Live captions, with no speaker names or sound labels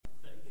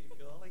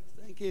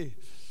Thank you.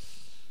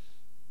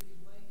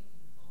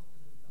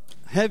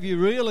 Have you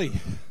really?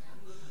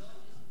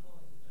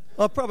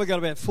 I've probably got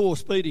about 4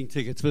 speeding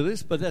tickets for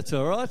this, but that's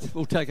all right.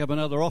 We'll take up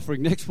another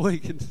offering next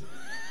week and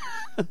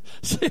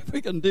see if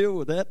we can deal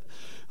with that.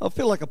 I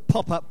feel like a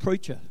pop-up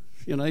preacher.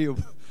 You know, you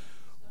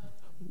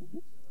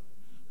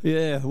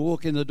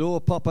walk in the door,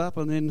 pop up,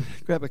 and then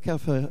grab a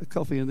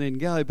coffee and then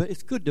go. But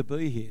it's good to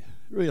be here.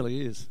 It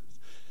really is.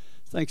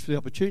 Thanks for the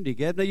opportunity,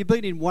 Gab. Now, you've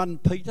been in 1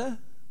 Peter.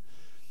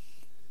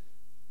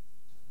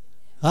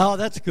 Oh,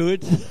 that's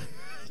good.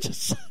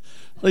 At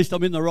least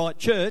I'm in the right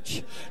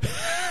church.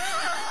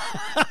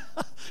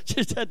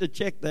 Just had to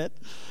check that.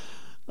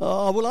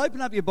 Oh, well,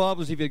 open up your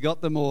Bibles if you've got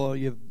them, or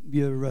your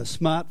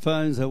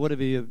smartphones, or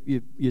whatever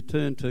you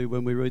turn to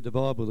when we read the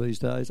Bible these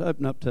days.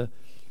 Open up to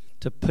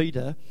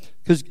Peter,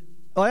 because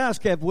I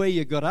asked Gav where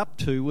you got up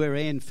to, where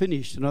Anne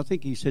finished, and I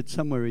think he said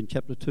somewhere in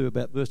chapter 2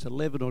 about verse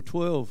 11 or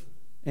 12.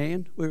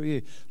 Anne, where were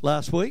you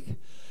last week?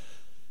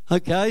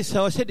 Okay,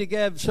 so I said to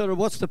Gav, sort of,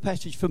 what's the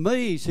passage for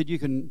me? He said, you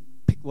can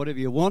pick whatever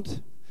you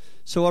want.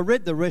 So I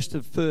read the rest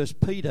of 1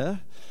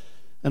 Peter,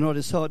 and I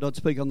decided I'd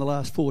speak on the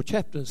last 4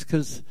 chapters,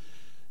 because,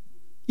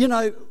 you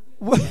know,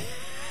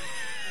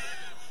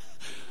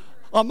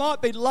 I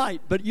might be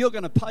late, but you're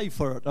going to pay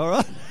for it, all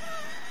right?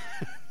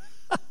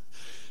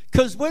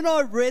 Because when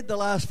I read the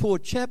last 4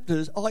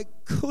 chapters, I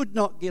could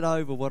not get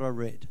over what I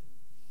read.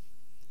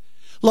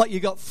 Like,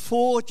 you got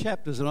 4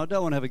 chapters, and I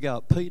don't want to have a go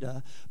at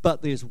Peter,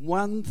 but there's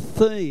one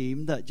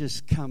theme that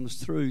just comes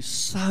through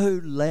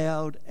so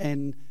loud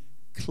and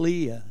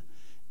clear,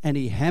 and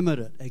he hammered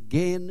it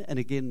again and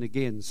again and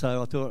again.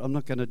 So I thought, I'm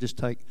not going to just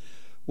take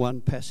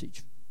one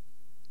passage.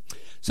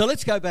 So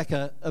let's go back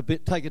a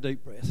bit, take a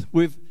deep breath.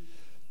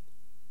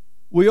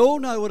 We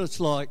all know what it's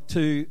like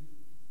to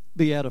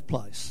be out of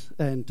place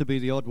and to be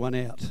the odd one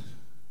out.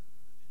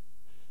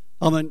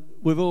 I mean,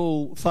 we've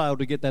all failed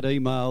to get that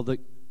email that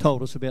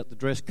told us about the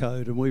dress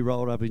code, and we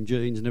rolled up in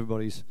jeans and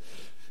everybody's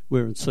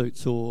wearing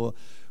suits. Or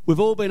we've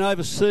all been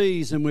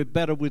overseas and we've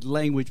battled with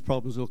language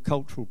problems or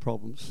cultural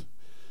problems.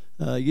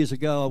 Years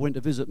ago, I went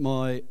to visit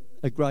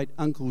a great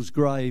uncle's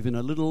grave in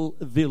a little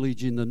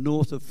village in the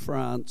north of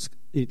France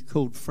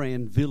called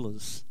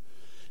Franvillas.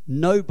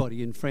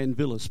 Nobody in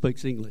Franvillas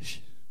speaks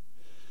English.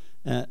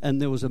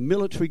 And there was a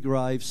military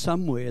grave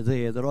somewhere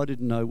there that I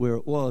didn't know where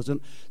it was.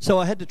 And so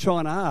I had to try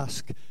and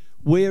ask,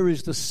 where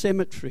is the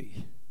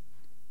cemetery?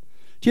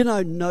 Do you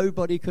know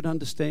nobody could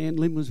understand?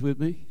 Lynn was with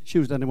me. She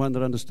was the only one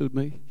that understood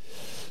me.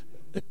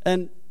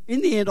 And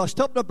in the end, I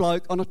stopped a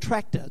bloke on a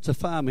tractor. It's a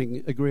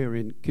farming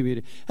agrarian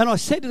community. And I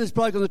said to this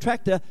bloke on the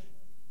tractor,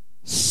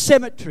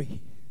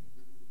 cemetery.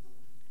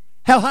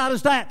 How hard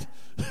is that?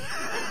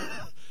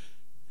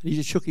 He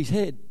just shook his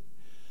head.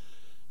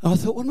 And I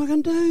thought, what am I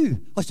going to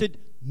do? I said,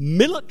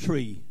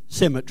 military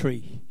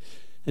cemetery.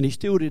 And he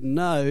still didn't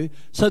know.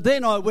 So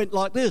then I went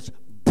like this.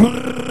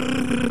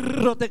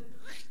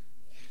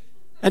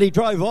 And he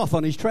drove off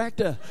on his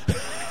tractor.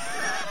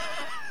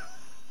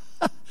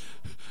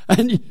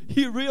 And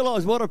you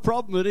realise what a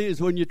problem it is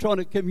when you're trying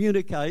to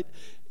communicate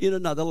in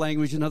another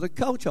language, another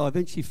culture. I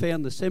eventually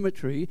found the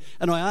cemetery,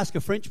 and I asked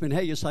a Frenchman how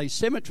you say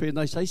cemetery, and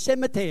they say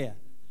cimetière.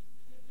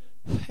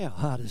 How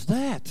hard is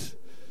that?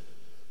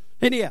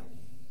 Anyhow,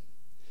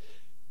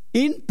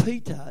 in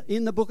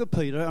the book of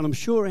Peter, and I'm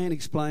sure Anne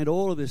explained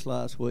all of this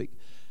last week,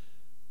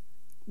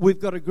 we've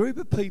got a group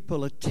of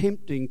people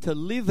attempting to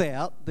live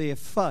out their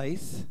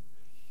faith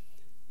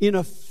in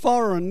a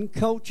foreign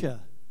culture.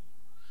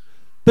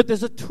 But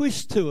there's a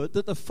twist to it,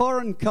 that the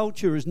foreign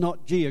culture is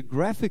not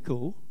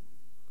geographical,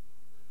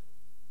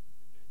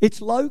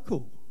 it's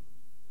local.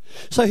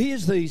 So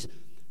here's these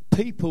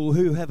people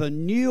who have a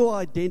new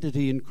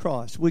identity in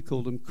Christ. We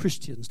call them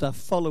Christians. They're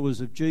followers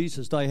of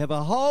Jesus. They have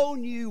a whole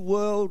new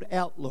world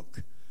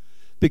outlook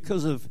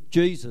because of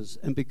Jesus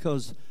and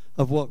because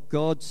of what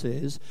God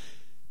says.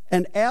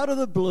 And out of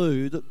the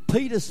blue, that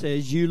Peter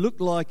says, you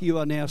look like you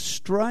are now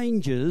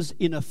strangers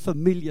in a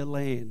familiar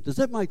land. Does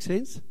that make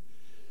sense?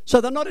 So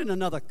they're not in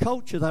another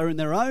culture, they're in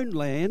their own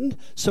land,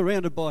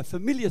 surrounded by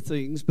familiar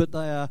things, but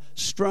they are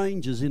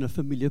strangers in a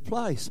familiar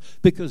place,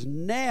 because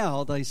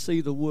now they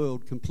see the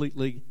world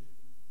completely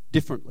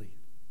differently.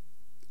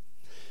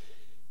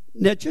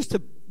 Now, just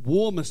to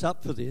warm us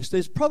up for this,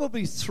 there's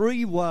probably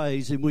 3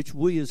 ways in which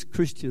we as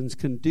Christians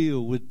can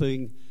deal with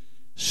being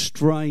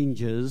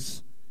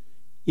strangers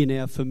in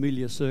our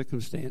familiar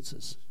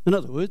circumstances. In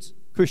other words,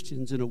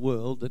 Christians in a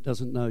world that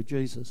doesn't know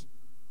Jesus.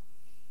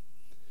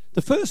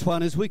 The first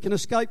one is we can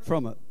escape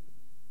from it.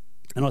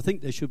 And I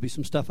think there should be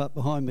some stuff up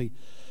behind me.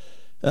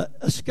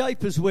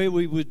 Escape is where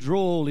we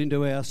withdraw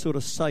into our sort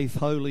of safe,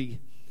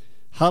 holy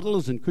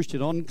huddles and Christian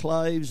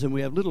enclaves, and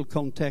we have little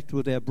contact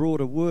with our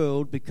broader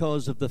world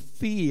because of the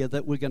fear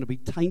that we're going to be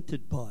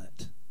tainted by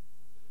it.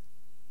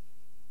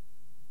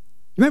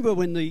 Remember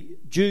when the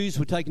Jews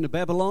were taken to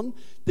Babylon?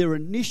 Their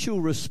initial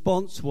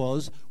response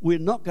was, we're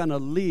not going to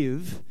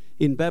live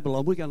in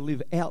Babylon, we're going to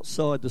live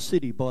outside the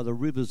city by the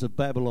rivers of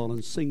Babylon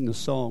and sing the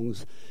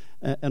songs.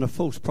 And a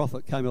false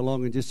prophet came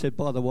along and just said,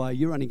 by the way,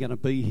 you're only going to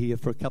be here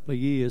for a couple of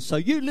years, so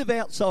you live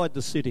outside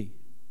the city.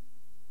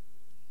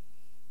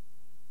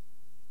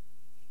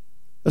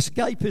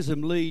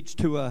 Escapism leads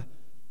to a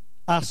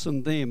us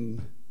and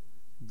them,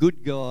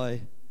 good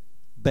guy,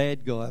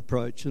 bad guy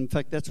approach. In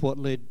fact, that's what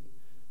led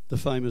the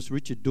famous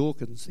Richard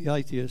Dawkins, the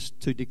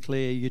atheist, to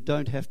declare you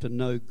don't have to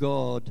know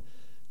God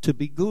to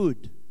be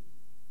good.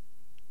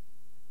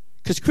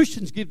 Because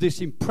Christians give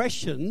this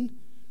impression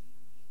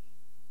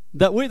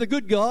that we're the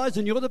good guys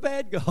and you're the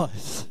bad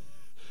guys.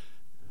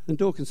 And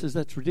Dawkins says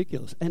that's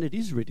ridiculous, and it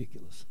is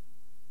ridiculous.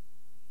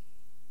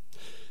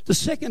 The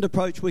second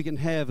approach we can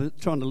have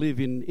trying to live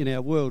in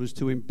our world is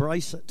to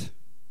embrace it.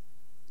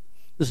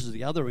 This is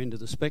the other end of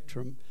the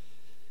spectrum,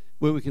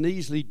 where we can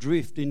easily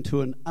drift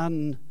into an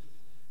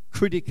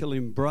uncritical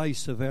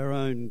embrace of our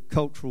own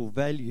cultural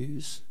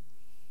values,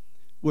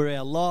 where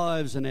our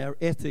lives and our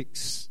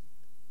ethics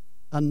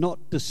are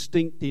not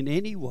distinct in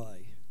any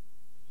way,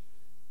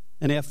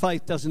 and our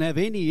faith doesn't have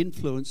any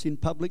influence in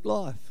public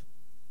life.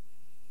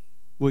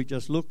 We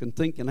just look and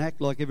think and act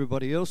like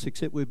everybody else,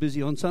 except we're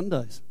busy on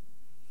Sundays.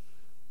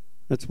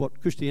 That's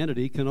what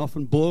Christianity can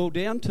often boil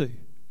down to.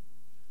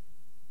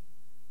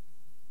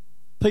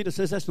 Peter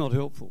says that's not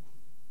helpful.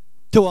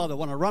 To either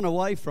want to run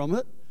away from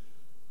it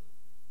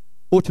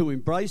or to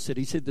embrace it.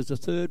 He said there's a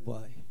third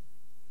way,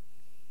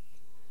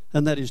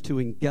 and that is to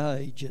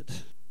engage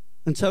it.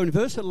 And so in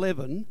verse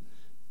 11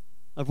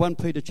 of 1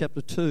 Peter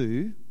chapter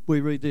 2,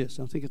 we read this.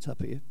 I think it's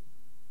up here.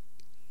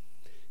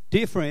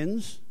 Dear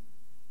friends,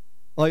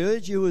 I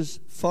urge you as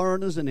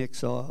foreigners and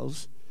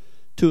exiles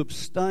to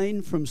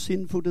abstain from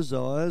sinful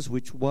desires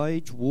which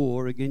wage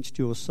war against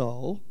your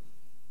soul.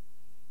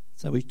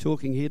 So he's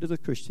talking here to the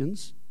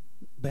Christians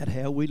about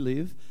how we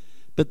live.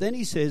 But then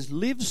he says,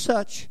 live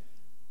such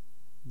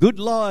good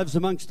lives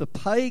amongst the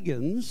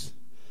pagans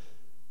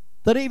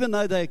that even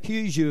though they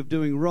accuse you of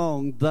doing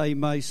wrong, they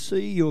may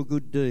see your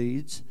good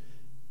deeds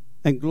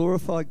and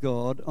glorify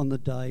God on the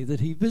day that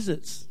he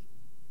visits.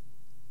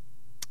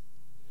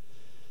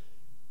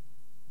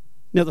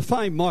 Now, the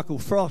famed Michael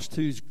Frost,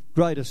 whose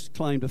greatest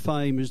claim to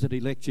fame is that he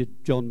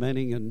lectured John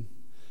Manning and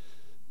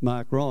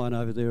Mark Ryan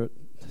over there at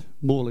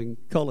Morling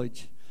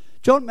College.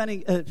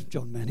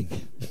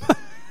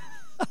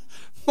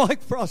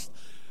 Mike Frost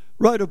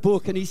wrote a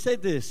book and he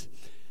said this.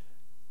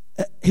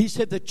 He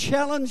said the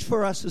challenge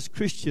for us as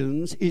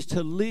Christians is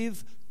to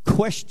live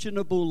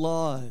questionable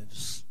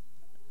lives.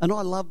 And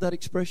I love that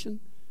expression.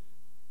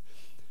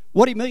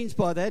 What he means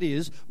by that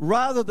is,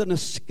 rather than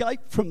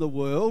escape from the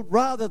world,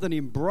 rather than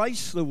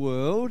embrace the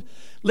world,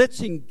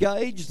 let's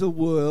engage the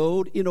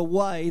world in a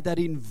way that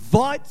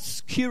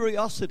invites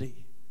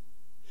curiosity,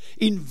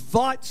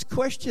 invites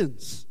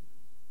questions.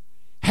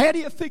 How do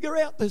you figure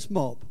out this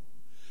mob?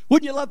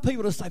 Wouldn't you love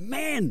people to say,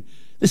 man,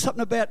 there's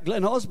something about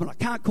Glenn Osmond, I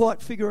can't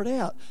quite figure it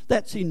out.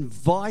 That's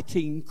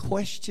inviting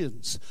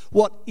questions.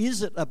 What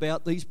is it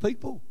about these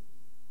people?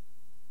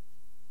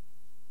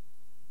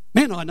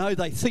 Man, I know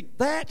they think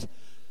that,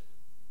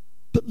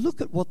 but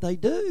look at what they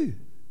do.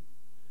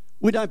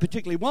 We don't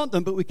particularly want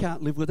them, but we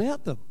can't live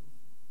without them.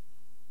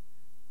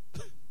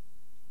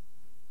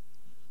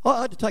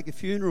 I had to take a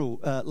funeral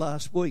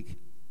last week.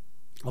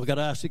 I got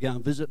asked to go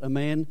and visit a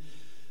man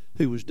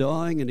who was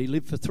dying, and he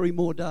lived for 3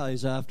 more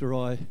days after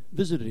I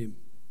visited him.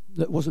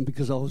 That wasn't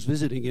because I was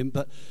visiting him,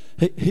 but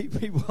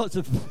he was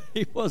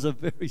a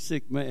very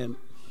sick man.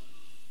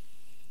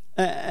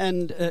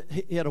 And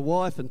he had a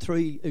wife and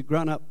 3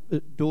 grown-up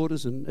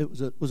daughters, and it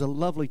was a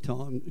lovely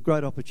time, a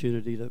great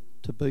opportunity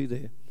to be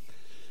there.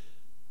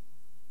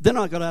 Then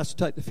I got asked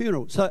to take the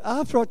funeral. So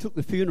after I took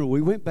the funeral,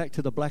 we went back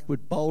to the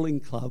Blackwood Bowling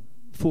Club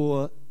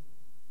for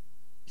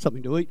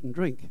something to eat and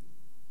drink.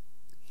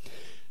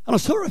 And I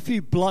saw a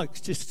few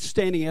blokes just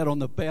standing out on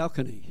the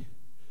balcony,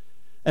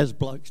 as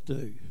blokes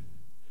do.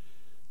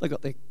 They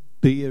got their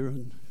beer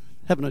and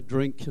having a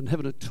drink and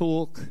having a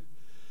talk.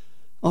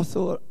 I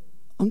thought,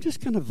 I'm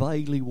just going to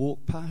vaguely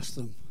walk past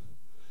them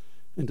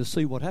and to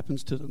see what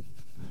happens to them.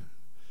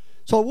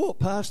 So I walked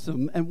past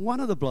them, and one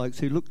of the blokes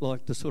who looked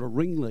like the sort of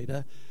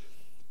ringleader,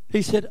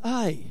 he said,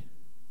 hey,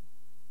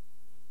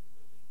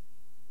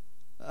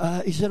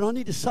 he said, I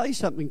need to say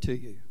something to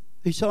you.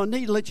 He said, I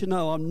need to let you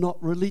know I'm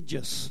not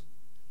religious.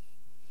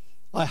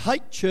 I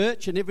hate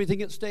church and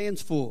everything it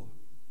stands for.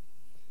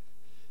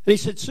 And he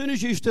said, as soon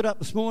as you stood up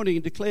this morning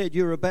and declared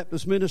you were a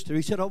Baptist minister,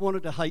 he said, I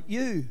wanted to hate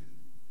you.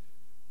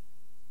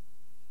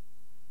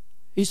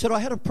 He said, I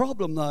had a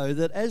problem, though,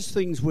 that as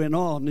things went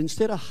on,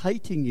 instead of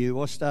hating you,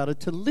 I started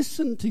to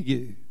listen to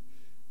you.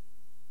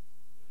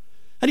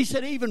 And he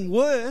said, even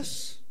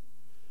worse,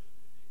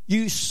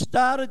 you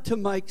started to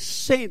make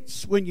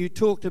sense when you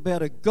talked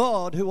about a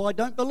God who I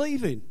don't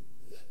believe in.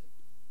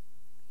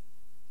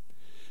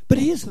 But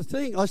here's the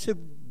thing. I said,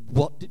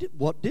 what did it?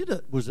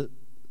 Was it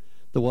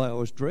the way I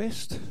was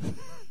dressed?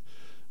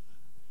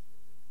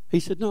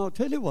 He said, no, I'll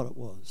tell you what it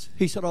was.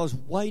 He said, I was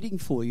waiting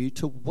for you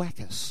to whack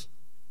us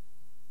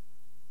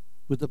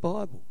with the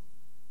Bible.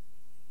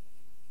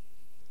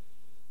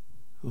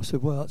 I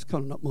said, well, it's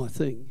kind of not my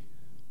thing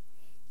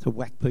to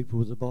whack people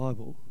with the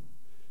Bible.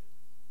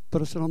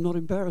 But I said, I'm not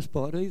embarrassed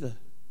by it either.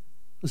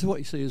 I said, what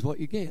you see is what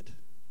you get.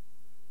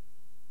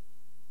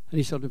 And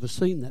he said, I've never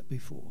seen that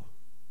before.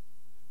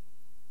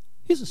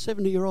 Here's a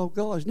 70-year-old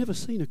guy who's never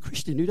seen a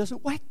Christian who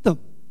doesn't whack them,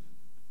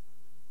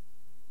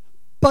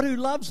 but who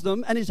loves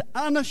them and is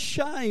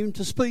unashamed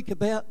to speak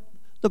about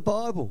the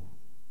Bible.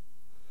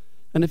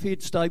 And if he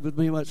had stayed with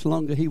me much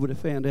longer, he would have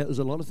found out there's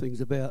a lot of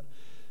things about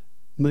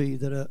me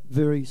that are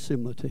very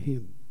similar to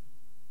him.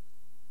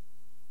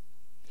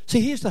 See,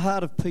 here's the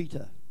heart of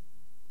Peter,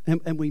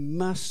 and we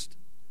must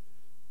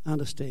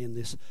understand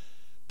this.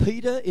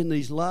 Peter, in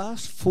these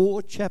last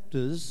 4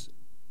 chapters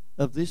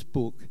of this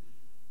book,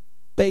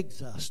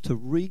 begs us to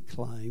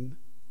reclaim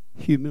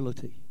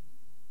humility.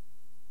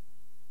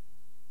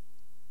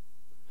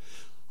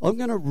 I'm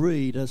going to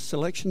read a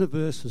selection of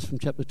verses from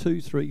chapter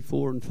 2, 3,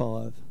 4 and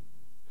 5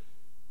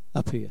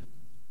 up here.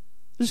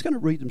 I'm just going to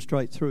read them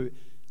straight through.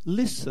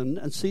 Listen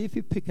and see if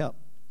you pick up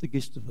the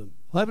gist of them.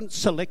 I haven't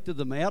selected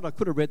them out. I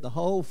could have read the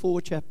whole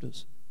 4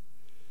 chapters.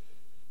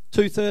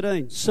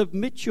 2:13,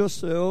 submit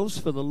yourselves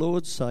for the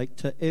Lord's sake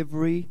to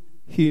every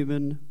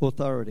human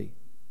authority.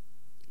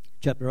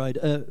 Chapter 8,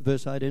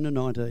 verse 18 and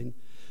 19,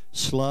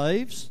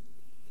 slaves,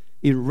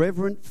 in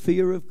reverent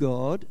fear of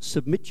God,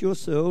 submit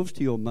yourselves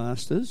to your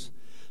masters,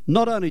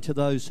 not only to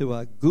those who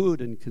are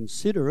good and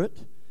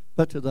considerate,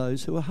 but to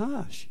those who are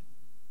harsh.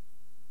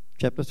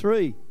 Chapter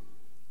 3,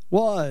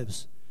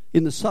 wives,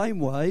 in the same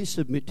way,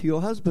 submit to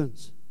your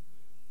husbands.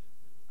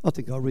 I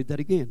think I'll read that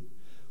again.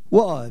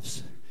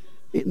 Wives,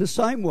 in the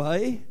same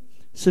way,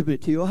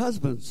 submit to your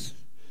husbands.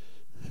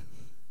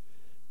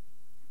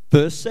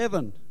 Verse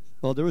 7.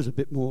 Well, there is a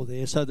bit more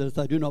there. So that if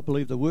they do not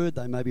believe the word,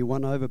 they may be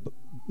won over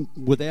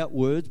without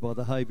words by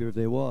the behaviour of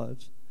their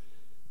wives.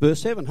 Verse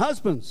 7.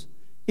 Husbands,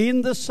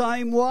 in the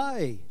same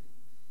way,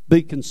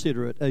 be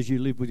considerate as you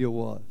live with your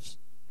wives.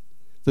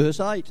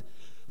 Verse 8.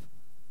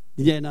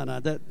 Yeah, no,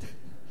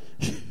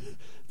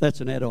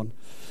 that's an add-on.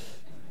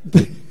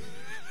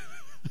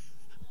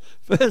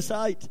 Verse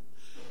 8.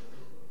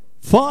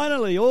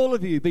 Finally, all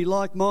of you, be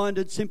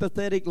like-minded,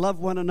 sympathetic, love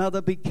one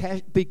another, be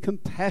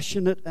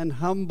compassionate and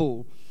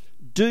humble.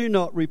 Do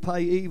not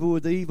repay evil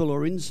with evil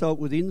or insult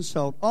with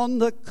insult. On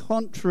the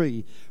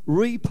contrary,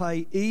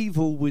 repay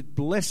evil with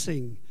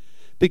blessing,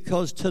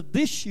 because to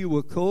this you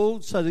were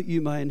called, so that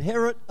you may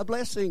inherit a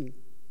blessing.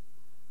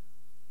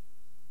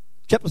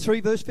 Chapter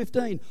 3, verse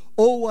 15.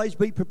 Always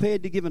be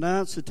prepared to give an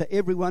answer to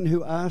everyone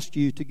who asks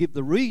you to give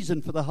the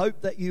reason for the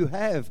hope that you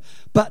have.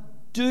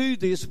 But do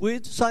this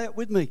with, say it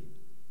with me,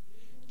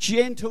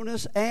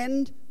 gentleness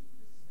and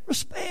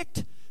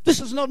respect. This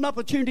is not an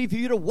opportunity for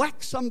you to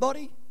whack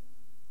somebody.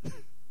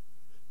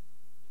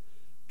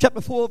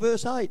 Chapter 4,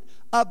 verse 8.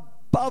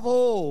 Above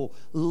all,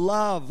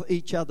 love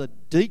each other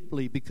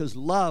deeply, because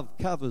love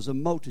covers a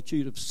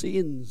multitude of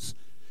sins.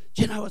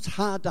 Do you know it's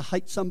hard to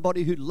hate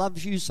somebody who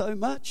loves you so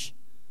much?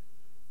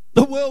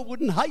 The world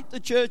wouldn't hate the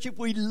church if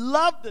we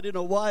loved it in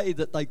a way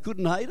that they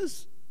couldn't hate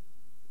us.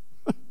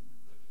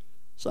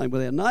 Same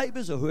with our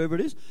neighbours or whoever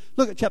it is.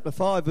 Look at chapter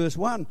 5, verse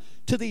 1.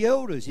 To the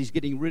elders, he's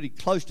getting really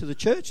close to the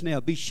church now.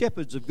 Be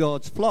shepherds of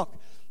God's flock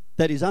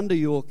that is under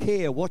your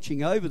care,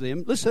 watching over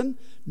them. Listen,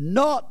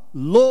 not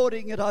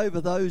lording it over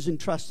those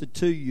entrusted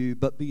to you,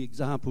 but be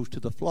examples to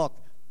the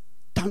flock.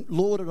 Don't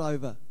lord it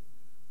over.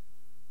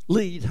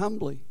 Lead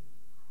humbly.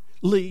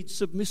 Lead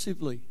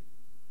submissively.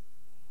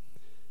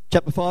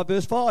 Chapter 5,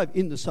 verse 5.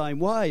 In the same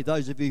way,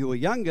 those of you who are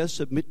younger,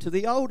 submit to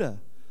the older.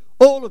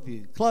 All of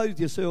you, clothe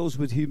yourselves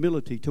with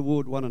humility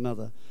toward one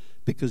another,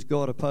 because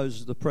God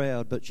opposes the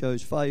proud but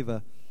shows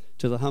favour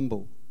to the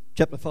humble.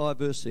 Chapter 5,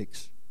 verse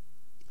 6.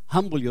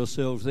 Humble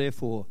yourselves,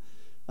 therefore,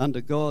 under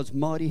God's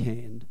mighty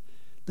hand,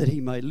 that he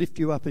may lift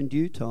you up in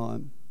due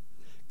time.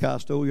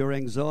 Cast all your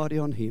anxiety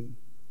on him,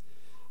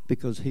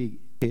 because he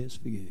cares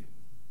for you.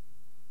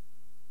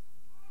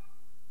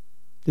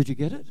 Did you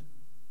get it?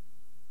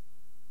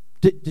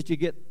 Did you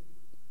get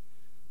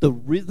the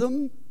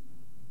rhythm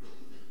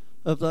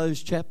of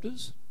those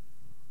chapters?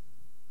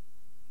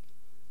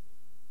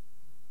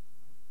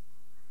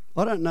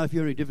 I don't know if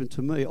you're any different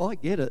to me. I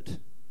get it.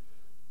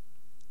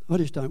 I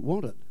just don't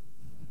want it.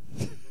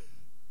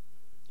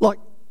 Like,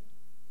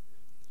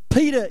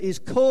 Peter is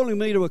calling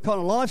me to a kind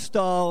of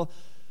lifestyle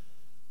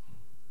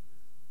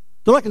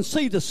that I can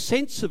see the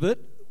sense of it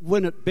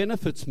when it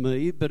benefits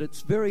me, but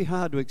it's very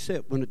hard to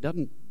accept when it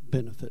doesn't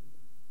benefit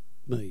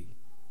me.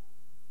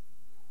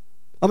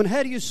 I mean,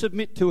 how do you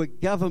submit to a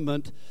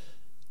government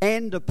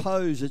and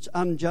oppose its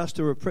unjust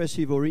or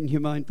oppressive or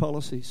inhumane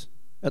policies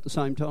at the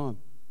same time?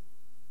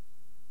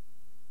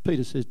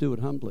 Peter says, do it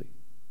humbly.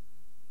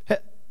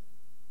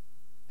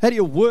 How do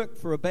you work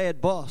for a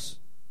bad boss?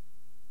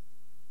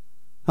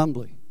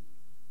 Humbly.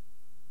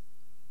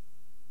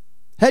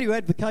 How do you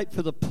advocate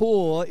for the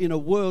poor in a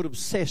world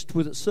obsessed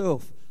with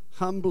itself?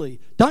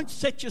 Humbly. Don't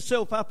set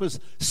yourself up as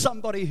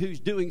somebody who's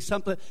doing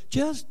something.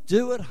 Just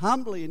do it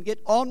humbly and get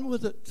on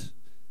with it.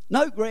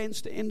 No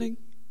grandstanding.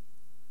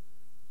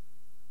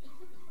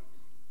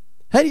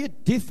 How do you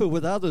differ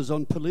with others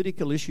on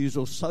political issues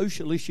or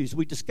social issues?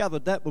 We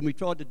discovered that when we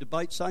tried to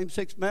debate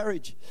same-sex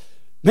marriage.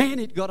 Man,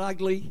 it got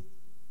ugly.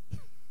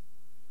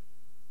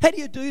 How do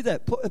you do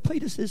that?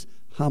 Peter says,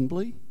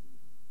 humbly.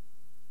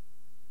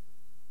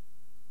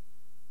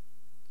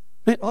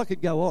 Man, I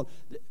could go on.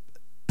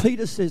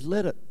 Peter says,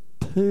 let it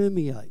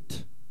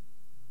permeate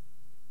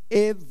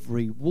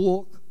every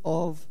walk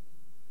of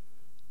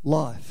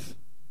life.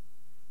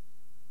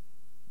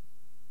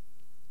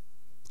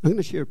 I'm going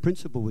to share a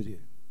principle with you.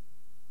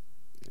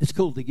 It's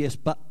called the yes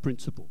but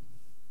principle.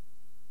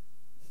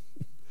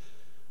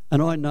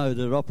 And I know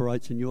that it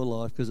operates in your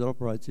life because it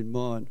operates in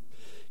mine.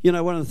 You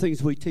know, one of the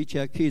things we teach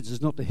our kids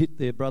is not to hit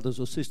their brothers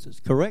or sisters,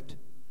 correct?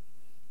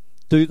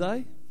 Do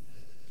they?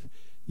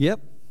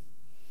 Yep.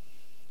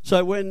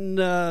 So when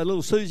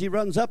little Susie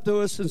runs up to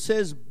us and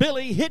says,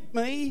 Billy, hit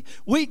me,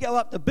 we go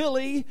up to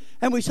Billy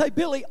and we say,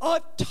 Billy,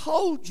 I've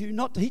told you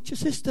not to hit your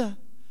sister.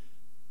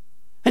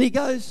 And he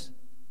goes,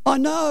 I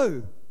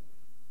know,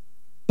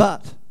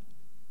 but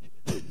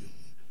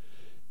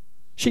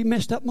she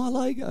messed up my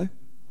Lego.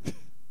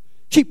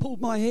 She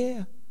pulled my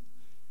hair.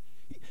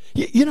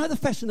 You know the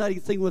fascinating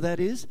thing with that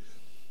is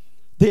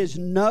there's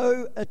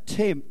no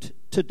attempt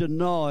to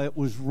deny it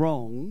was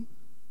wrong,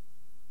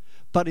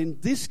 but in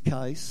this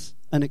case,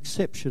 an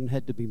exception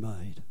had to be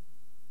made.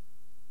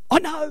 I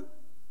know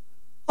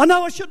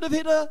I shouldn't have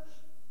hit her,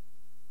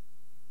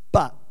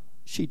 but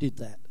she did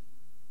that.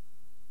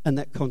 And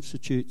that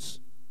constitutes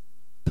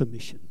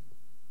permission.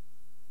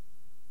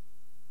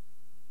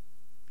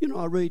 You know,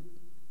 I read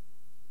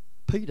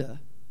Peter,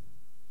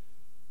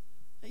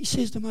 he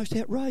says the most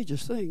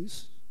outrageous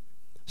things.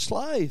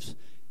 Slaves,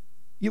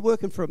 you're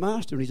working for a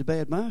master and he's a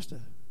bad master.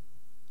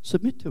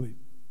 Submit to him.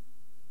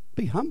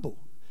 Be humble.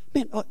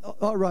 Man,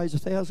 I raise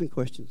 1,000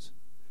 questions.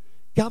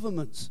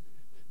 Governments.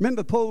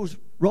 Remember, Paul's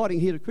writing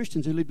here to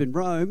Christians who lived in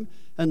Rome,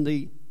 and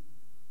the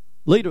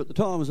leader at the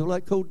time was a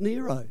bloke called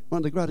Nero, one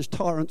of the greatest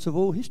tyrants of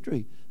all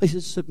history. He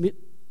says, submit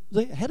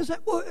there. How does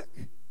that work?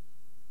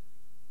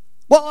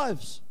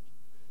 Wives,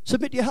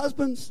 submit to your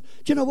husbands.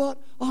 Do you know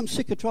what? I'm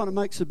sick of trying to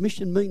make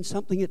submission mean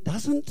something it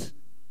doesn't.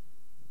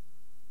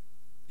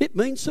 It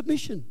means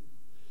submission.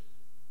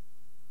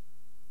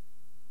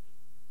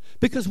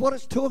 Because what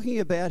it's talking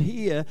about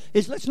here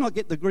is let's not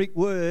get the Greek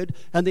word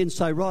and then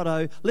say,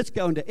 righto, let's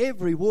go into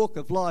every walk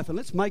of life and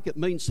let's make it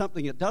mean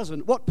something it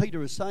doesn't. What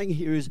Peter is saying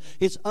here is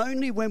it's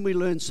only when we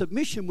learn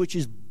submission, which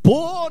is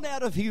born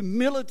out of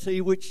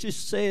humility, which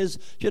just says,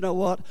 you know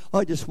what,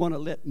 I just want to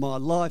let my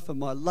life and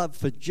my love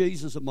for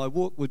Jesus and my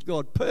walk with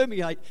God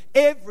permeate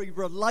every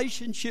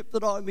relationship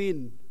that I'm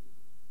in.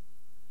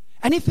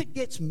 And if it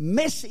gets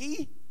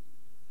messy,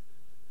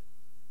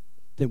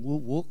 then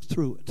we'll walk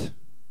through it.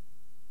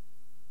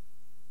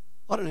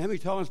 I don't know how many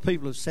times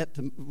people have sat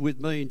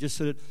with me and just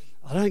said,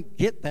 I don't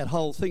get that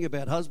whole thing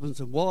about husbands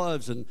and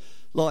wives and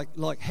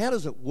like how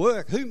does it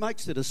work? Who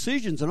makes the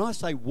decisions? And I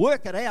say,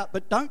 work it out,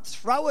 but don't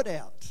throw it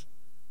out.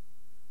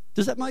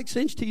 Does that make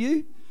sense to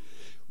you?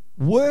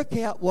 Work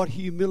out what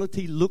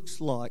humility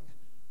looks like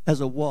as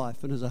a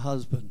wife and as a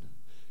husband.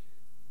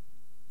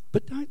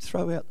 But don't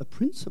throw out the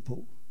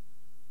principle.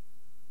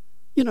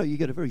 You know, you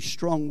get a very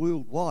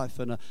strong-willed wife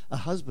and a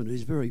husband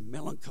who's very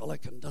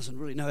melancholic and doesn't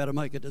really know how to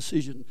make a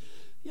decision.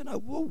 You know,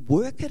 we'll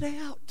work it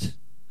out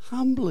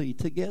humbly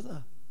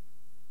together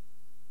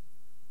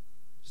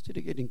instead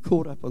of getting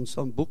caught up on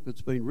some book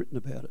that's been written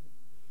about it.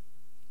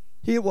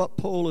 Hear what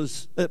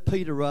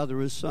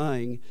Peter is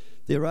saying.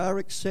 There are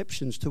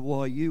exceptions to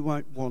why you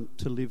won't want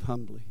to live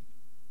humbly.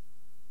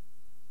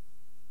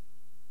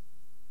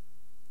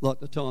 Like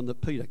the time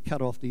that Peter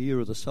cut off the ear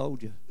of the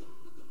soldier.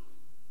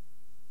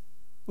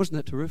 Wasn't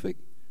that terrific?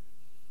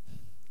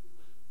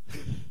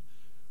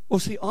 Well,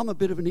 see, I'm a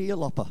bit of an ear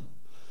lopper.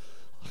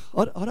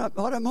 I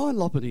don't mind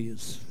lopping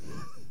ears.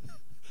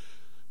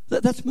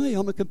 That's me.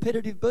 I'm a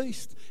competitive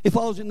beast. If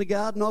I was in the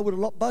garden, I would have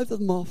lopped both of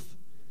them off.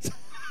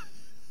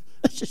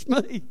 That's just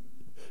me.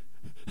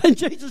 And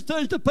Jesus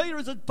turns to Peter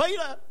and says,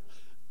 Peter,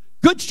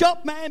 good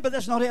shot, man, but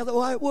that's not how the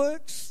way it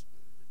works.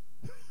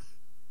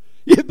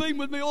 You've been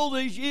with me all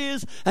these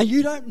years and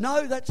you don't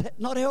know that's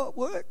not how it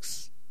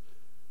works.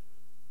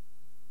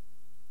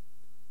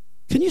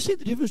 Can you see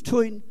the difference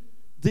between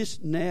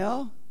this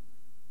now,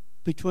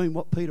 between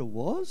what Peter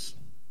was?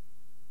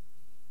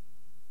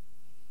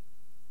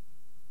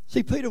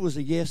 See, Peter was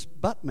a yes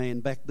but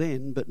man back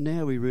then, but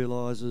now he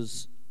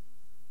realises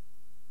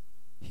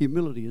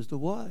humility is the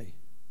way.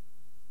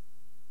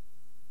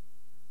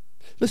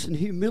 Listen,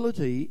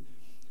 humility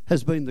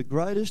has been the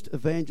greatest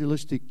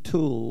evangelistic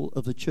tool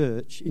of the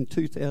church in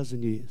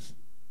 2,000 years.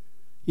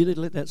 You need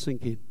to let that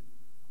sink in.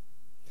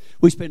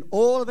 We spend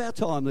all of our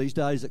time these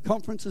days at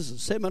conferences and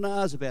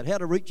seminars about how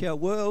to reach our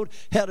world,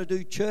 how to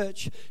do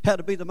church, how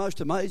to be the most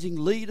amazing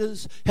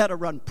leaders, how to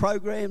run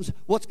programs,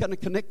 what's going to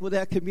connect with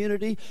our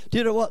community. Do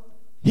you know what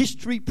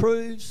history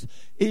proves?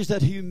 Is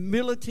that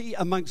humility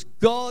amongst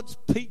God's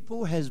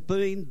people has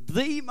been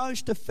the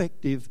most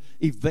effective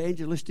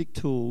evangelistic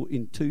tool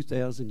in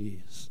 2,000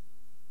 years.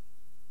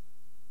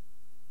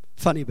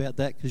 Funny about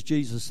that, because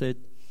Jesus said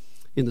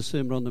in the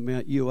Sermon on the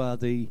Mount, you are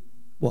the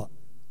what?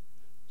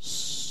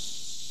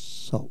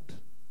 Salt.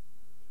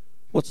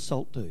 What's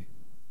salt do?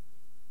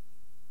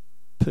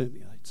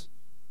 Permeates.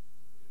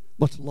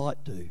 What's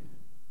light do?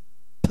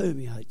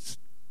 Permeates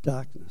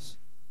darkness.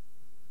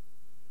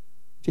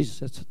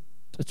 Jesus,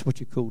 That's what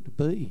you're called to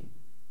be.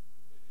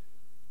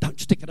 Don't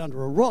stick it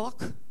under a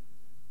rock,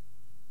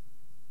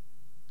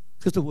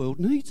 because the world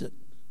needs it.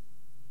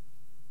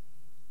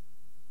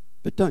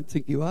 But don't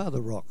think you are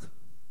the rock.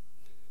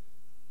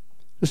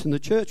 Listen, the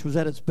church was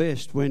at its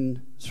best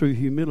when, through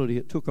humility,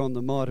 it took on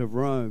the might of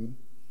Rome.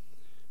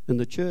 And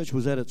the church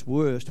was at its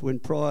worst when,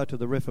 prior to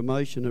the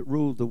Reformation, it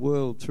ruled the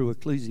world through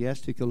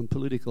ecclesiastical and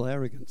political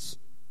arrogance.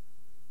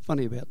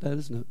 Funny about that,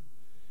 isn't it?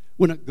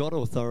 When it got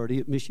authority,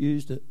 it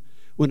misused it.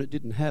 When it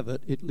didn't have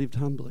it, it lived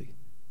humbly.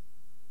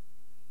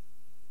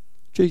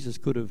 Jesus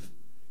could have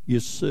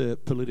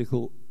usurped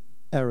political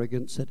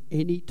arrogance at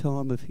any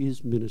time of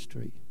his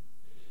ministry.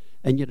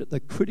 And yet at the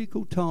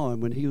critical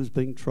time when he was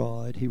being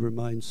tried, he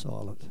remained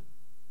silent.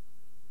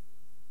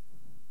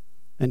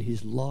 And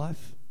his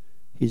life,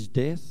 his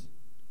death,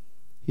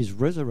 his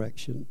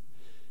resurrection,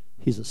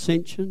 his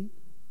ascension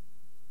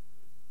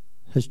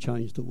has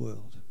changed the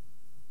world.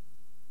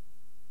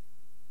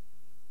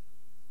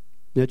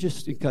 Now,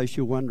 just in case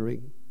you're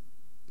wondering,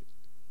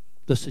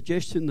 the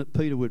suggestion that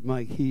Peter would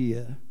make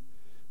here,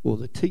 or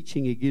the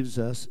teaching he gives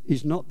us,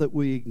 is not that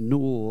we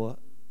ignore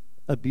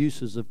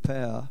abuses of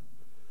power,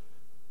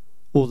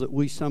 or that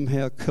we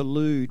somehow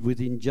collude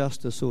with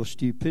injustice or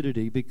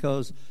stupidity,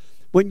 because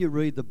when you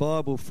read the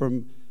Bible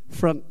from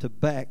front to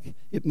back,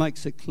 it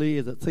makes it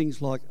clear that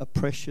things like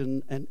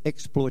oppression and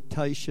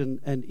exploitation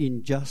and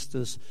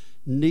injustice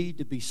need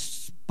to be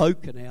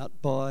spoken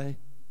out by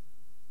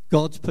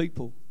God's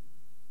people.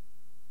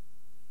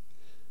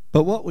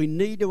 But what we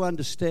need to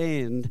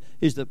understand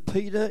is that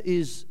Peter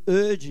is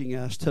urging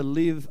us to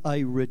live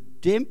a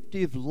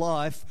redemptive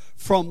life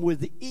from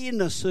within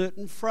a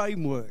certain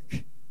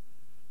framework.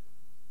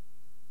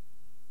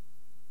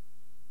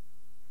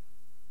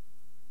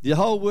 The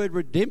whole word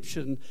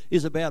redemption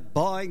is about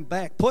buying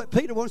back.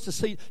 Peter wants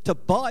to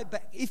buy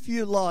back, if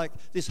you like,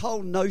 this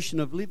whole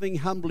notion of living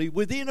humbly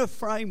within a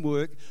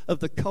framework of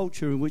the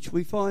culture in which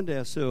we find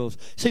ourselves.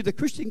 See, the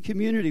Christian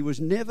community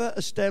was never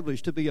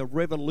established to be a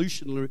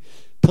revolutionary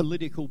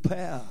political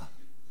power.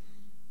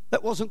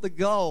 That wasn't the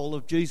goal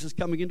of Jesus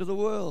coming into the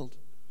world.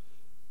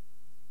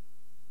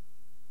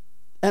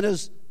 And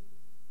as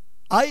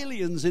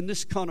aliens in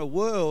this kind of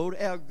world,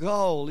 our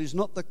goal is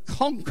not the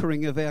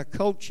conquering of our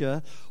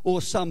culture or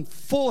some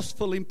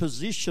forceful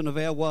imposition of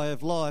our way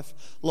of life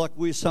like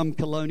we're some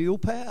colonial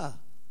power.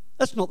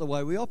 That's not the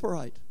way we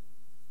operate.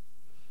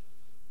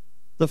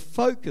 The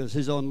focus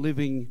is on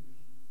living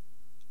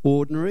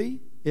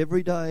ordinary,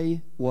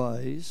 everyday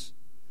ways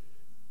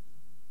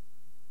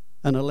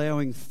and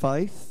allowing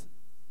faith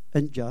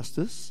and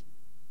justice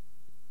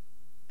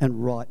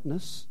and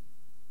rightness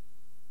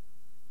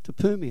to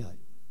permeate.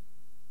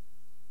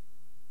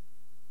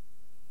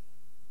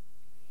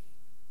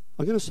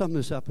 I'm going to sum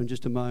this up in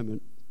just a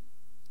moment,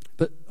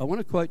 but I want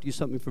to quote you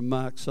something from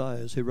Mark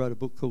Sayers, who wrote a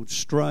book called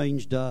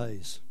Strange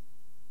Days.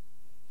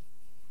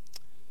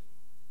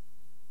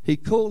 He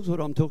calls what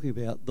I'm talking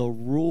about the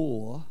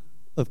roar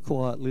of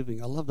quiet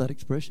living. I love that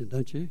expression,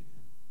 don't you?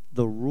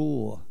 The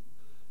roar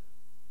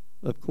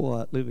of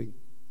quiet living.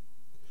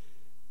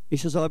 He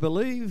says, I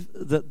believe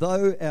that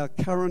though our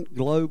current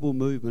global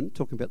movement,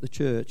 talking about the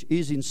church,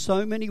 is in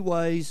so many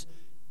ways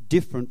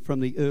different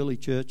from the early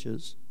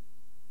churches,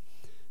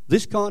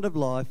 this kind of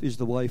life is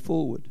the way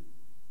forward.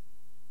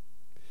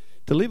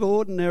 To live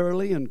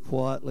ordinarily and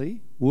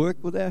quietly, work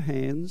with our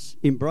hands,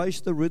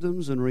 embrace the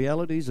rhythms and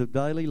realities of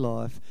daily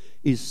life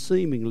is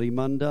seemingly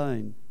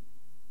mundane.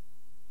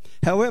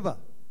 However,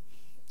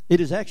 it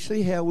is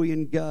actually how we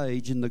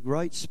engage in the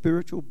great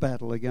spiritual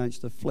battle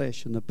against the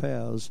flesh and the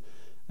powers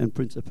and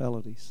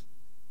principalities.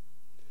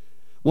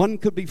 One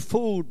could be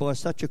fooled by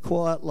such a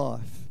quiet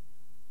life,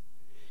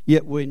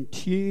 yet when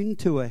tuned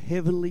to a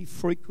heavenly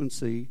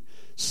frequency,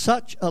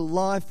 such a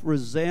life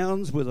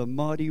resounds with a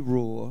mighty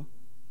roar.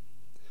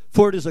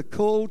 For it is a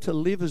call to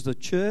live as the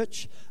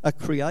church, a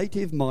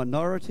creative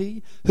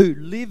minority who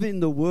live in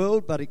the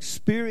world but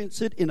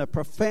experience it in a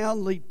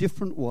profoundly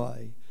different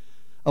way,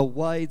 a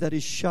way that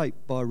is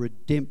shaped by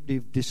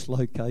redemptive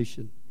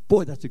dislocation.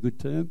 Boy, that's a good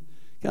term.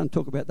 Go and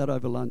talk about that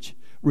over lunch.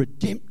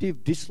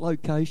 Redemptive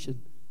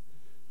dislocation.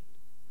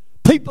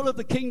 People of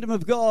the kingdom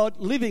of God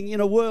living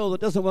in a world that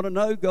doesn't want to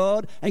know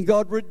God, and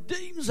God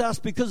redeems us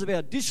because of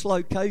our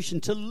dislocation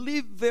to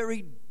live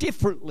very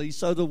differently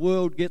so the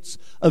world gets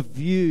a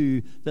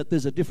view that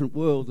there's a different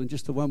world than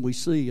just the one we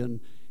see and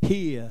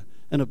hear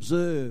and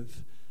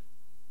observe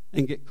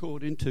and get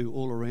caught into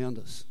all around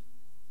us.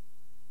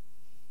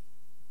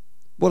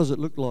 What does it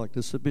look like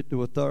to submit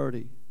to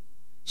authority?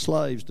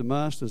 Slaves to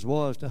masters,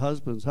 wives to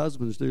husbands,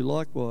 husbands do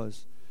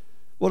likewise.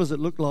 What does it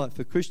look like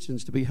for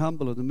Christians to be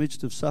humble in the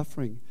midst of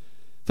suffering?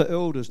 For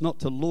elders not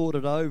to lord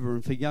it over,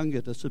 and for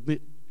younger to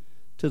submit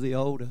to the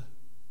older?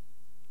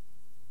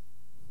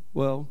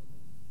 Well,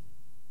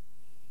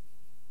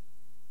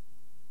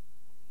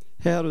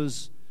 how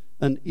does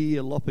an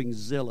ear-lopping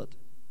zealot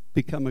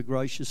become a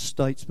gracious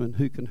statesman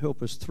who can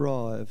help us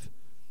thrive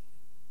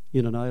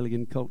in an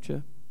alien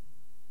culture?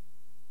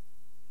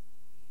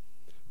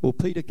 Well,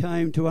 Peter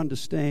came to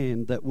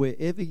understand that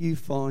wherever you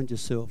find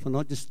yourself, and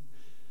I just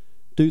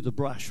do the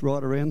brush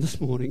right around this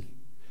morning.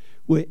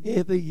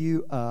 Wherever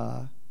you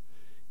are,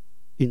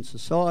 in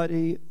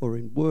society or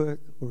in work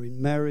or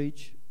in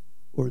marriage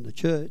or in the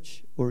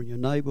church or in your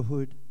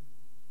neighbourhood,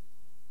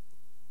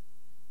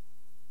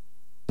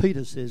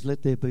 Peter says,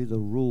 let there be the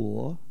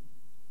roar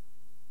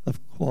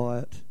of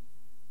quiet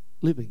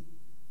living.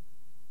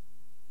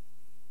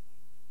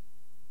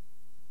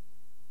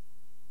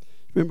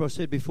 Remember I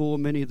said before,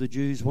 many of the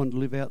Jews wanted to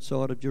live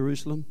outside of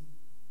Jerusalem.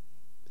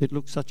 It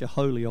looked such a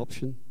holy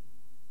option.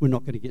 We're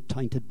not going to get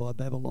tainted by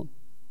Babylon.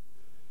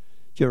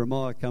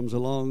 Jeremiah comes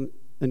along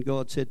and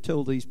God said,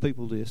 tell these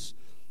people this.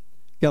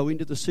 Go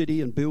into the city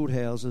and build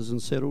houses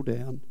and settle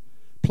down.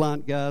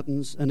 Plant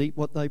gardens and eat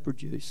what they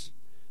produce.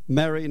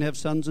 Marry and have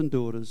sons and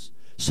daughters.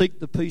 Seek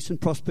the peace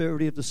and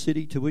prosperity of the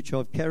city to which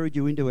I've carried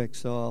you into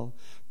exile.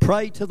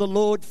 Pray to the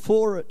Lord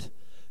for it,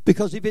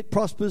 because if it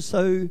prospers,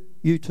 so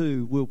you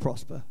too will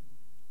prosper.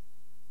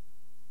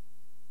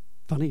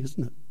 Funny,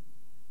 isn't it?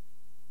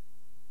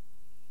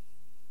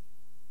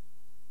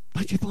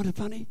 Don't you find it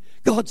funny?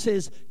 God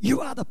says, you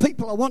are the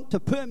people I want to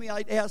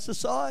permeate our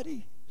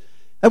society.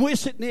 And we're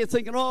sitting there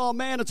thinking, oh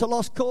man, it's a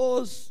lost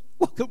cause.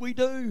 What can we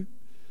do?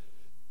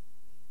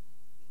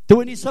 Do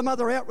we need some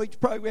other outreach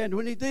program? Do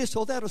we need this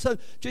or that or so?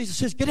 Jesus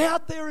says, get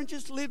out there and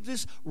just live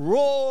this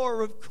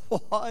roar of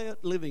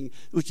quiet living.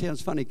 Which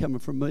sounds funny coming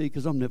from me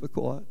because I'm never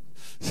quiet.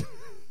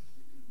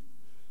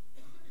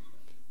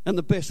 And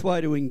the best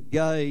way to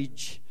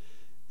engage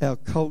our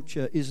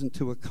culture isn't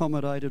to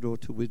accommodate it or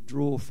to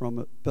withdraw from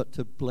it, but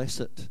to bless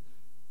it.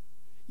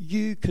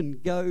 You can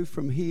go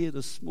from here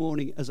this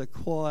morning as a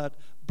quiet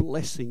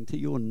blessing to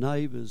your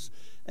neighbours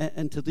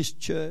and to this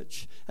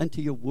church and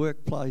to your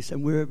workplace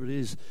and wherever it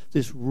is,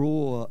 this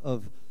roar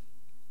of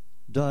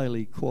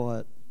daily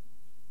quiet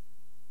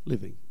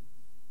living.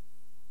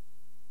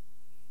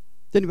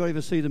 Did anybody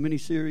ever see the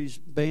miniseries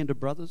Band of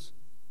Brothers?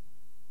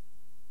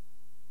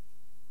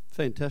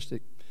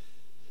 Fantastic.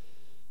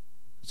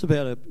 It's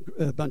about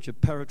a bunch of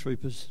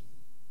paratroopers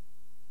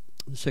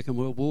in the Second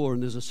World War,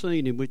 and there's a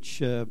scene in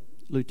which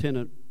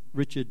Lieutenant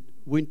Richard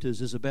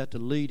Winters is about to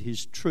lead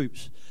his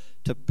troops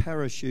to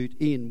parachute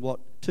in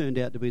what turned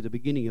out to be the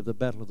beginning of the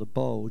Battle of the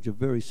Bulge, a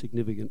very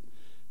significant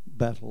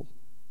battle.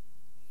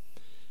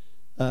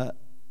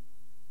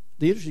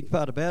 The interesting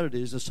part about it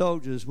is the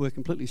soldiers were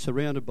completely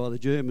surrounded by the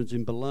Germans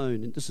in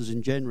Boulogne, and this is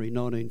in January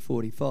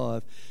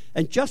 1945.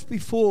 And just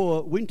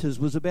before Winters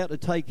was about to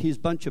take his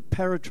bunch of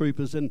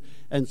paratroopers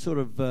and sort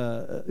of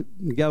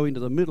go into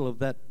the middle of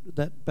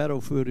that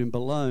battlefield in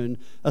Boulogne,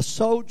 a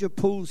soldier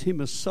pulls him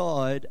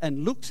aside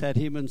and looks at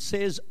him and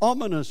says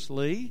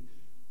ominously,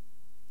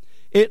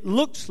 "It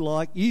looks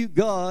like you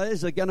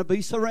guys are going to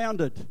be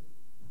surrounded."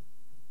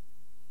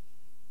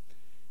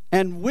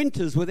 And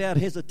Winters, without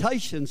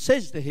hesitation,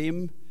 says to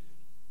him,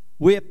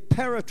 "We're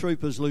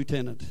paratroopers,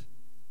 Lieutenant.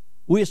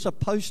 We're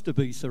supposed to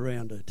be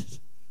surrounded."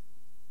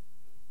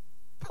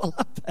 I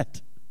love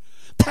that.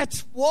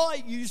 That's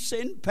why you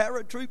send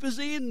paratroopers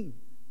in.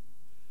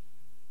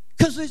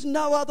 Because there's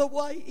no other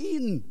way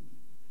in.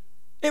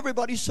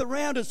 Everybody's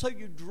surrounded, so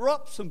you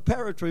drop some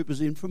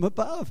paratroopers in from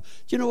above.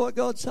 Do you know what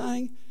God's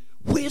saying?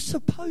 We're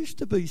supposed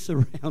to be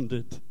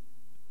surrounded.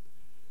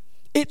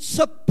 It's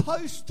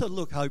supposed to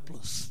look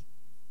hopeless.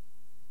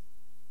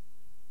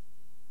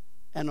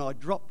 And I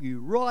drop you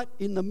right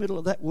in the middle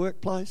of that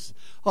workplace.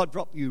 I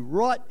drop you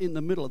right in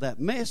the middle of that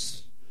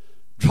mess.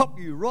 Drop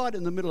you right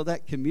in the middle of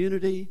that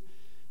community.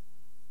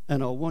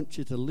 And I want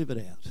you to live it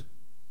out.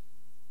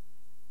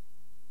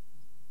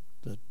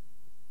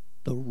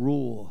 The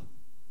roar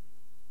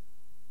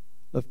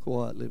of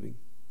quiet living.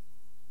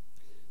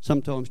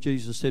 Sometimes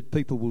Jesus said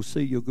people will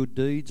see your good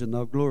deeds and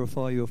they'll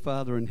glorify your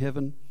Father in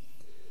heaven.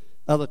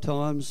 Other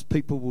times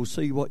people will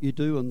see what you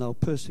do and they'll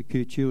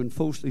persecute you and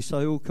falsely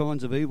say all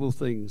kinds of evil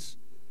things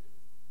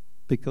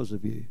because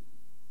of you.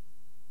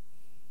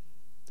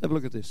 Have a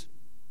look at this.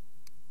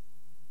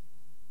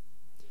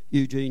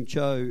 Eugene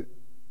Cho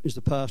is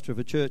the pastor of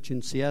a church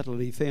in Seattle,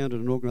 and he founded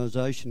an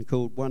organisation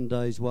called One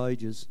Day's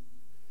Wages.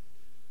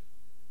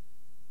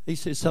 He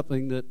says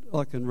something that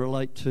I can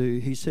relate to.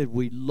 He said,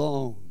 "We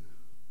long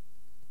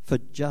for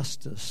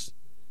justice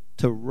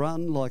to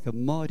run like a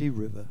mighty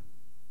river,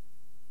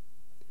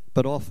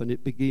 but often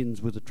it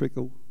begins with a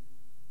trickle.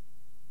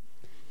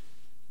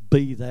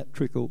 Be that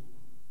trickle.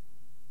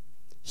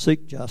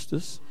 Seek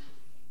justice,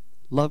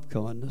 love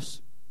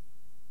kindness,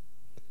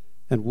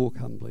 and walk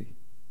humbly."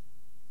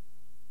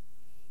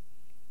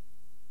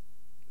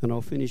 And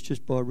I'll finish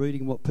just by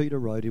reading what Peter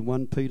wrote in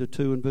 1 Peter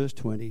 2 and verse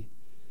 20.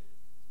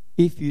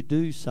 "If you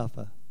do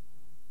suffer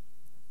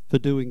for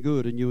doing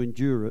good and you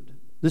endure it,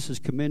 this is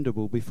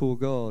commendable before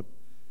God.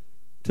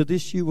 To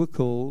this you were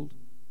called,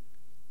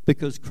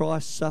 because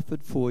Christ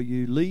suffered for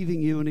you,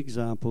 leaving you an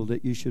example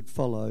that you should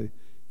follow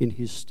in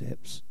his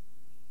steps.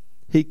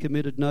 He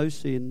committed no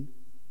sin,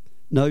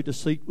 no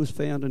deceit was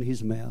found in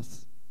his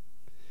mouth.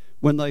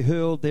 When they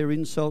hurled their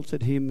insults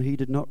at him, he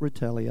did not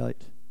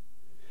retaliate.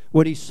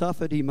 When he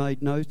suffered, he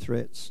made no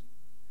threats.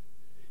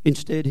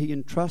 Instead, he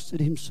entrusted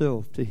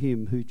himself to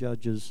him who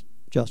judges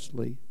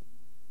justly.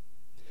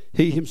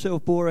 He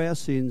himself bore our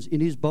sins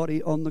in his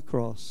body on the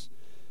cross,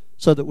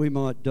 so that we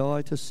might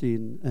die to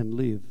sin and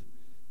live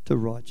to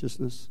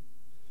righteousness.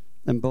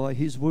 And by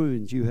his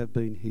wounds you have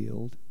been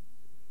healed.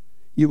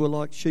 You were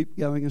like sheep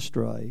going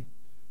astray,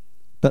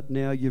 but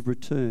now you've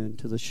returned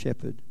to the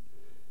shepherd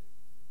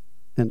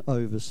and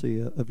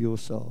overseer of your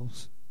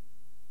souls.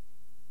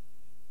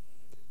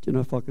 Do you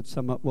know, if I could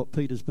sum up what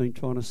Peter's been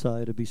trying to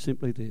say, it'd be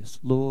simply this: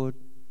 Lord,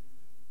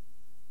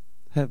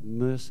 have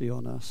mercy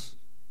on us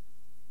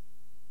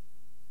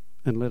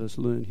and let us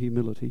learn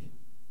humility,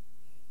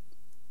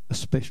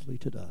 especially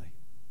today.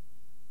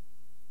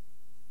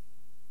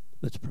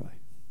 Let's pray.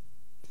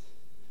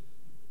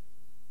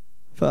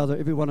 Father,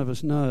 every one of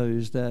us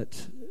knows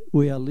that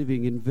we are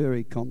living in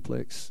very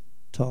complex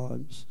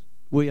times.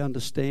 We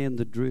understand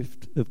the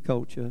drift of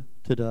culture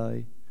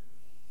today.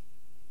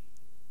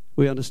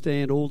 We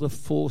understand all the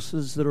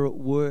forces that are at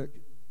work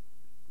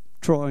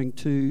trying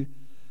to,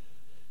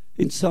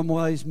 in some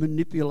ways,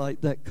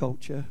 manipulate that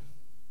culture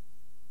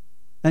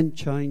and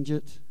change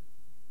it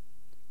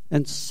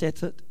and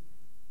set it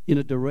in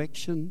a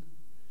direction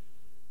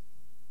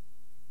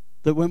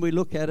that when we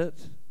look at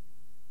it,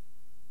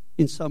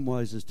 in some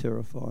ways is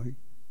terrifying.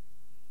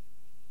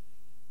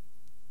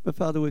 But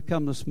Father, we've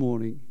come this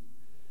morning,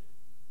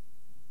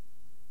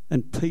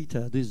 and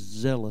Peter, this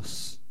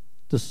zealous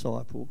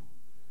disciple,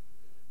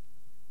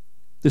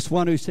 this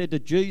one who said to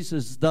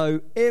Jesus, though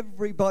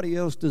everybody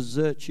else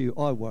deserts you,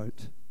 I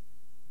won't.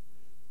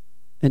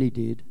 And he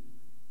did.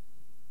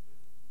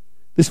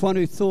 This one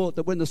who thought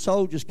that when the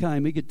soldiers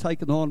came, he could take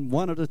them on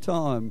one at a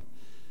time,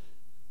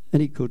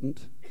 and he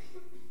couldn't.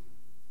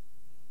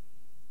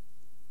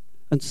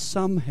 And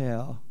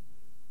somehow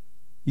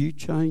you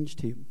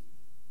changed him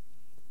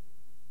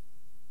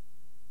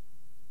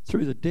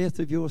through the death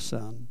of your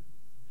Son,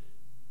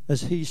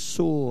 as he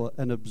saw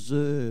and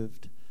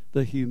observed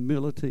the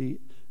humility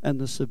and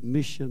the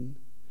submission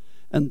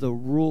and the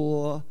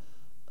roar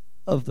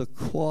of the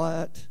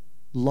quiet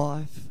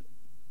life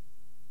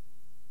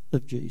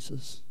of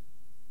Jesus.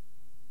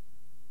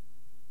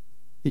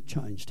 It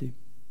changed him.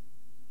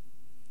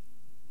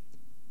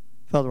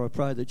 Father, I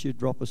pray that you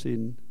drop us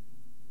in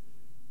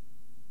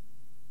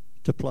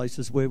to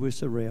places where we're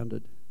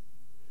surrounded.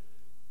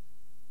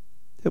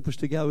 Help us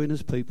to go in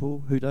as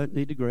people who don't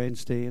need to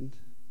grandstand.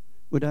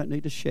 We don't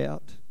need to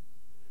shout.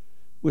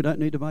 We don't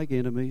need to make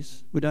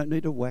enemies. We don't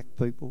need to whack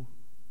people.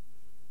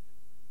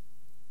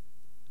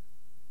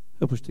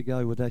 Help us to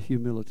go with that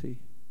humility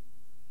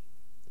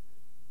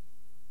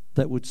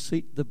that would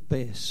seek the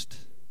best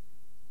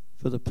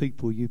for the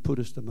people you put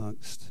us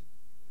amongst,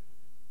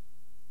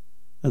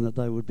 and that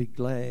they would be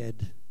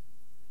glad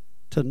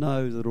to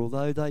know that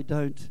although they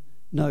don't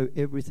know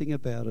everything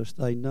about us,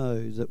 they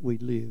know that we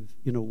live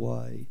in a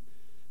way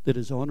that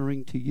is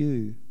honouring to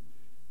you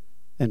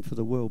and for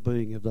the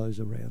well-being of those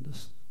around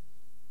us.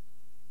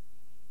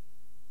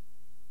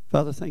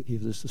 Father, thank you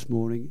for this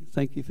morning.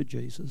 Thank you for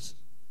Jesus.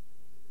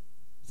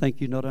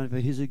 Thank you not only for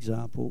his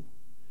example,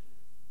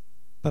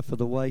 but for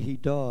the way he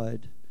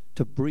died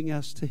to bring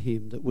us to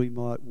him, that we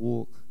might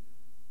walk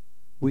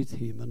with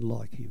him and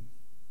like him.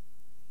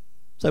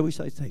 So we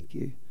say thank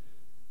you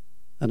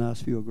and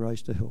ask for your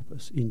grace to help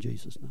us in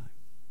Jesus' name.